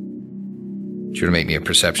steel. Do you want to make me a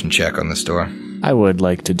perception check on this door? I would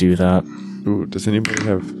like to do that. Ooh, does anybody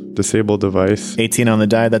have disable device? 18 on the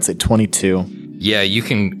die, that's a 22. Yeah, you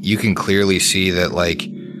can clearly see that,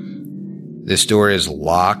 this door is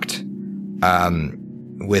locked.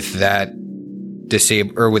 With that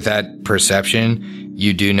with that perception,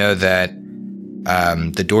 you do know that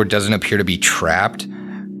the door doesn't appear to be trapped,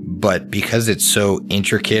 but because it's so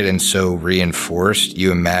intricate and so reinforced,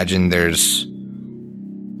 you imagine there's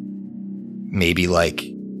maybe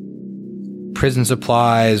prison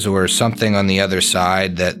supplies or something on the other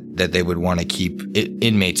side that they would want to keep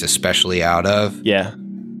inmates especially out of. Yeah.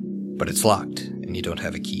 But it's locked and you don't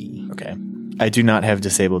have a key. Okay. I do not have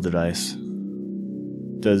disabled device.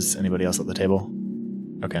 Does anybody else at the table?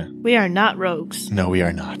 Okay. We are not rogues. No, we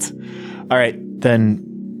are not. All right, then.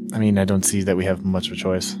 I don't see that we have much of a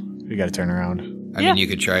choice. We got to turn around. I mean, you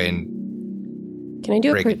could try and Can I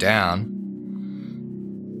do break a it down.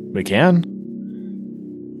 We can.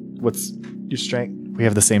 What's your strength? We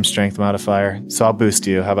have the same strength modifier, so I'll boost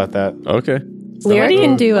you. How about that? Okay. Lyra can do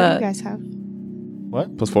What do you a guys have?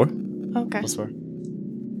 What? +4? Okay.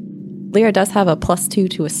 +4. Lyra does have a +2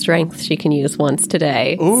 to a strength she can use once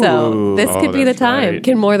today. So Ooh. this could be the that's time. right.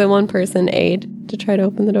 Can more than one person aid to try to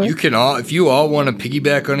open the door? You can all, if you all want to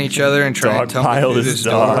piggyback on each other and try and tumble Dogpile through this this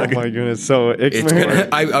dog. door, Oh my goodness. So it's gonna.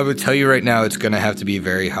 I would tell you right now, it's gonna have to be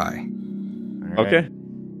very high. Okay.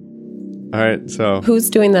 All right. So Who's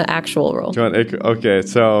doing the actual roll? do you want okay.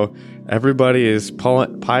 So everybody is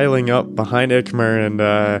piling up behind Ikmer,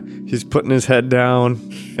 and he's putting his head down,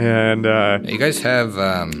 and You guys have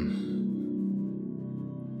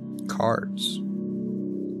cards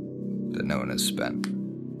that no one has spent.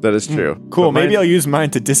 that is true. Cool. But Maybe mine- I'll use mine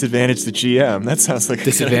to disadvantage the GM. That sounds like a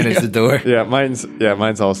good Disadvantage idea. the door. Yeah,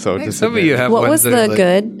 mine's also. Some of you have What ones was that are the like-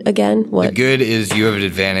 good again? The What? good is you have an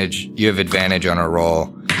advantage. You have advantage on a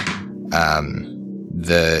roll.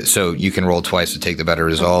 So you can roll twice to take the better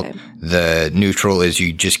result. Okay. The neutral is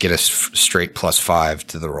you just get a straight +5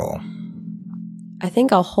 to the roll. I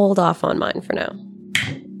think I'll hold off on mine for now.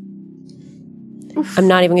 I'm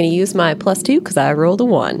not even going to use my +2 because I rolled a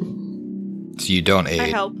 1. So you don't I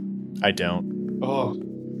aid. help. I don't. Oh,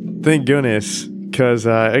 thank goodness, because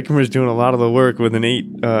Ikmer's doing a lot of the work with an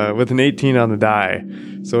 18 on the die,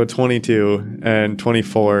 so a 22 and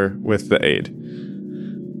 24 with the aid.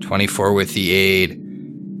 24 with the aid,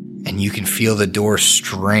 and you can feel the door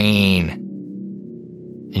strain,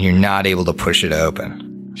 and you're not able to push it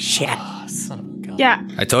open. Yeah,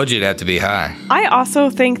 I told you it'd have to be high. I also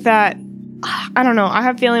think that, I don't know, I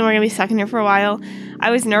have a feeling we're going to be stuck in here for a while. I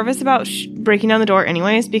was nervous about breaking down the door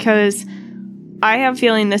anyways, because I have a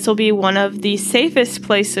feeling this will be one of the safest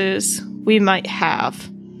places we might have.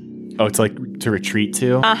 Oh, it's like to retreat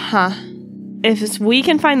to? Uh-huh. If we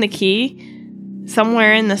can find the key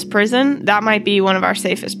somewhere in this prison, that might be one of our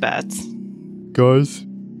safest bets. Guys,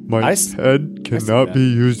 my head cannot be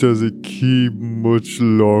used as a key much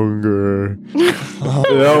longer.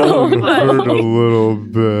 That would hurt a little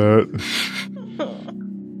bit.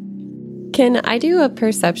 Can I do a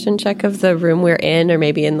perception check of the room we're in, or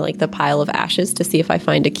maybe in like the pile of ashes, to see if I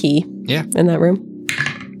find a key Yeah. in that room?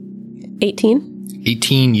 18?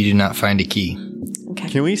 18, you do not find a key. Okay.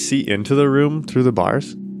 Can we see into the room through the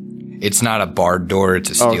bars? It's not a barred door, it's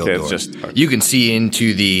a steel Okay, door. it's just- You can see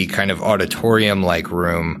into the kind of auditorium-like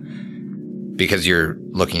room because you're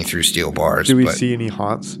looking through steel bars. Do we but see any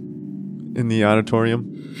haunts in the auditorium?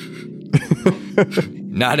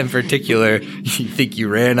 Not in particular. You think you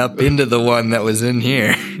ran up into the one that was in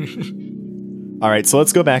here. All right, so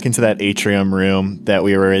let's go back into that atrium room that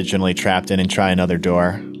we were originally trapped in and try another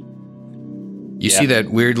door. You see that,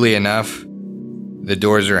 weirdly enough, the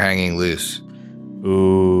doors are hanging loose.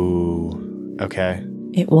 Ooh. Okay.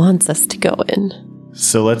 It wants us to go in.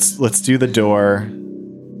 So let's do the door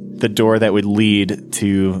that would lead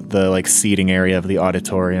to the like seating area of the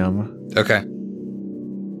auditorium. Okay.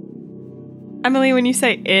 Emily, when you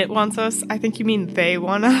say it wants us, I think you mean they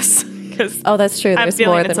want us. Because Oh, that's true. I'm There's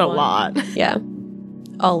feeling more it's than a one. lot. Yeah.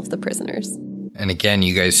 All of the prisoners. And again,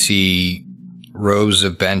 you guys see rows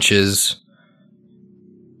of benches.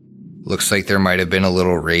 Looks like there might have been a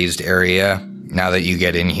little raised area now that you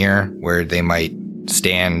get in here where they might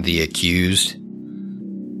stand the accused.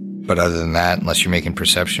 But other than that, unless you're making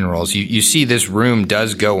perception rolls, you see this room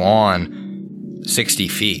does go on 60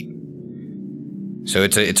 feet. So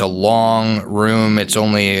it's a long room. It's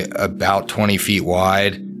only about 20 feet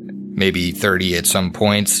wide, maybe 30 at some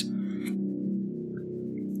points.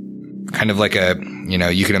 Kind of like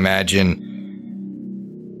you can imagine,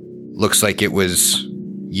 looks like it was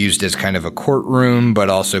used as kind of a courtroom, but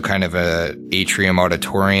also kind of a atrium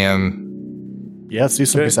auditorium. Yeah, let's do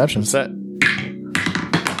some perceptions. Set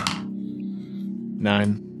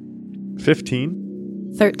 9.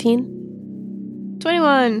 15. 13?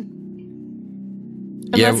 21.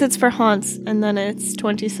 Yeah. Unless it's for haunts, and then it's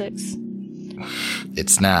 26.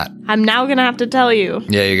 It's not. I'm now going to have to tell you.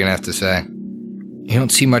 Yeah, you're going to have to say. You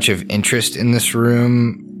don't see much of interest in this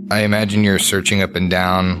room. I imagine you're searching up and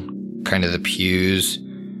down kind of the pews.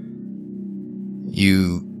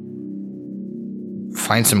 You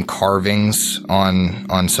find some carvings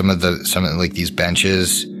on some of like these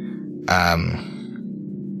benches.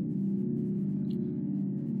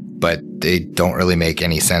 But they don't really make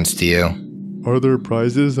any sense to you. Are there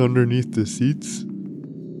prizes underneath the seats?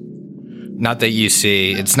 Not that you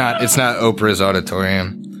see. It's not Oprah's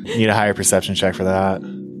auditorium. Need a higher perception check for that.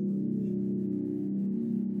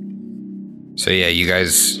 So yeah, you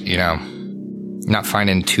guys, not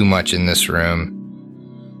finding too much in this room.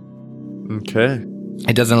 Okay.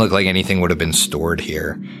 It doesn't look like anything would have been stored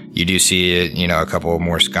here. You do see, a couple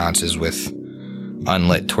more sconces with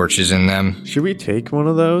unlit torches in them. Should we take one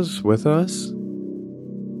of those with us?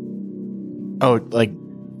 Oh, like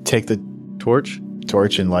take the Torch?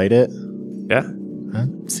 torch and light it? Yeah. I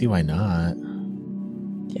don't see why not.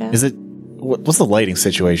 Yeah. Is it? What's the lighting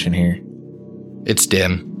situation here? It's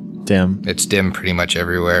dim. Dim. It's dim pretty much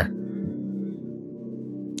everywhere.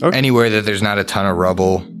 Okay. Anywhere that there's not a ton of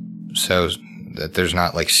rubble, so that there's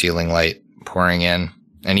not like ceiling light pouring in.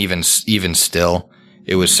 And even still,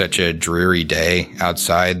 it was such a dreary day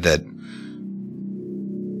outside that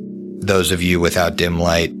those of you without dim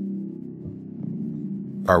light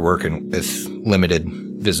are working with limited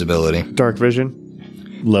visibility. Dark vision.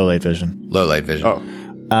 Low light vision. Low light vision.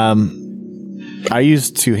 Oh. I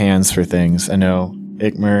use two hands for things. I know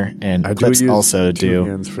Ikmer and I Clips do use also two do.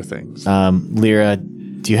 hands for things. Lyra,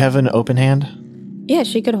 do you have an open hand? Yeah,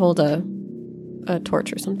 she could hold a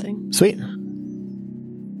torch or something. Sweet.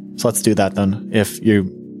 So let's do that then, if you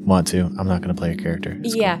want to. I'm not going to play a character.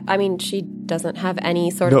 It's Yeah, I mean, she doesn't have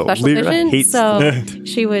any sort No, of special Lyra vision, hates so that.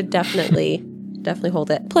 she would definitely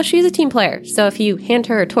hold it. Plus, she's a team player, so if you hand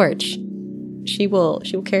her a torch, she will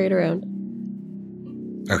carry it around.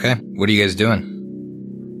 Okay. What are you guys doing?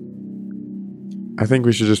 I think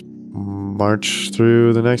we should just march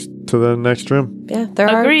through to the next room. Yeah, there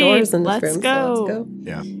Agreed. are doors in this Let's room. go. So let's go.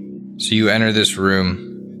 Yeah. So you enter this room.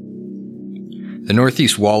 The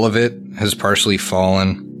northeast wall of it has partially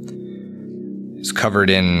fallen. It's covered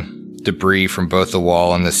in debris from both the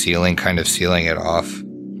wall and the ceiling, kind of sealing it off.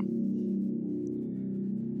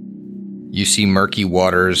 You see murky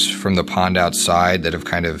waters from the pond outside that have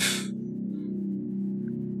kind of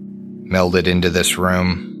melded into this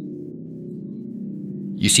room.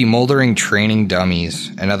 You see moldering training dummies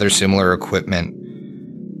and other similar equipment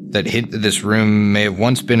that hint that this room may have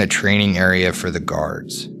once been a training area for the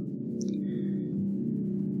guards.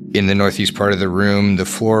 In the northeast part of the room, the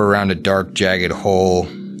floor around a dark, jagged hole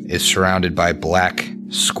is surrounded by black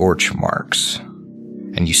scorch marks.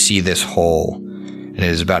 And you see this hole, and it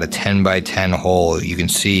is about a 10 by 10 hole. You can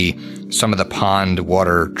see some of the pond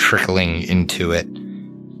water trickling into it,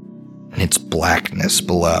 and it's blackness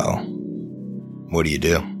below. What do you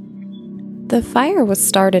do? The fire was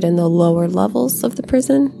started in the lower levels of the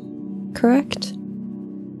prison, correct?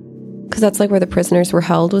 Because that's like where the prisoners were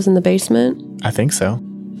held, was in the basement. I think so.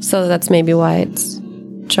 So that's maybe why it's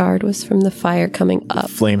jarred, was from the fire coming up.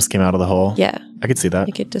 Flames came out of the hole. Yeah, I could see that.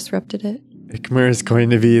 like it disrupted it. Ikmer is going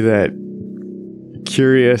to be that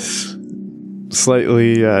curious,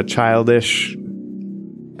 slightly childish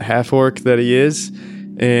half-orc that he is,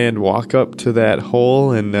 and walk up to that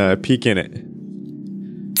hole and peek in it.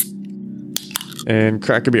 And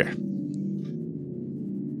crack a beer.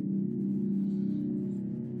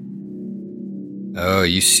 Oh,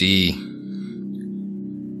 you see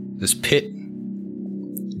this pit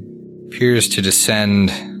appears to descend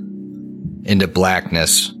into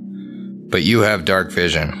blackness, but you have dark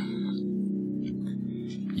vision.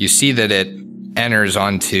 You see that it enters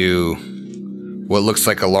onto what looks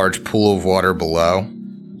like a large pool of water below.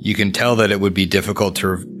 You can tell that it would be difficult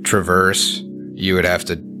to traverse. You would have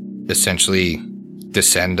to essentially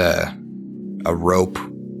descend a rope.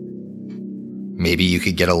 Maybe you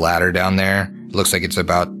could get a ladder down there. It looks like it's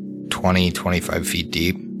about 20, 25 feet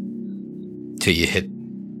deep till you hit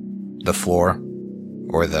the floor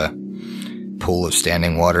or the pool of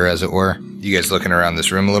standing water, as it were. You guys looking around this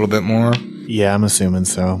room a little bit more? Yeah, I'm assuming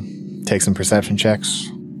so. Take some perception checks.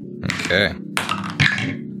 Okay.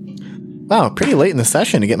 Wow, pretty late in the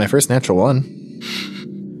session to get my first natural one.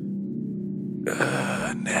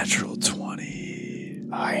 Natural 20.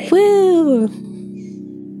 Woo!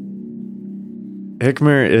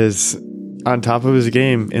 Ikmer is on top of his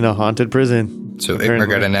game in a haunted prison. So Apparently. Ikmer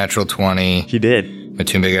got a natural 20. He did.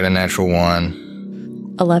 Matumbe got a natural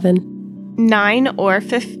 1. 11. 9 or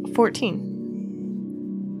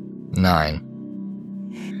 14. 9.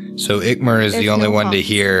 So Ikmer is There's the only no one to pump.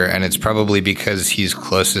 hear, and it's probably because he's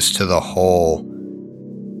closest to the hole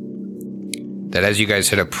that as you guys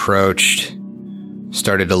had approached,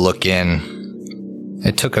 started to look in.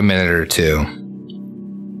 It took a minute or two.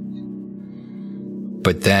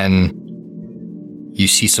 But then you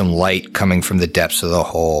see some light coming from the depths of the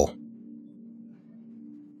hole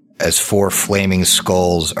as 4 flaming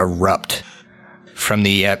skulls erupt from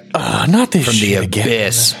the Not this from the shit again.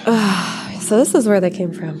 abyss So this is where they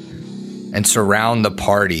came from. and surround the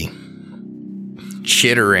party,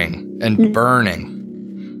 chittering and burning.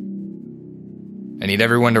 I need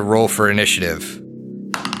everyone to roll for initiative.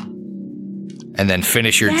 And then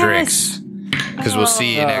finish your drinks. Because we'll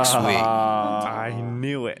see you next week. I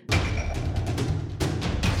knew it.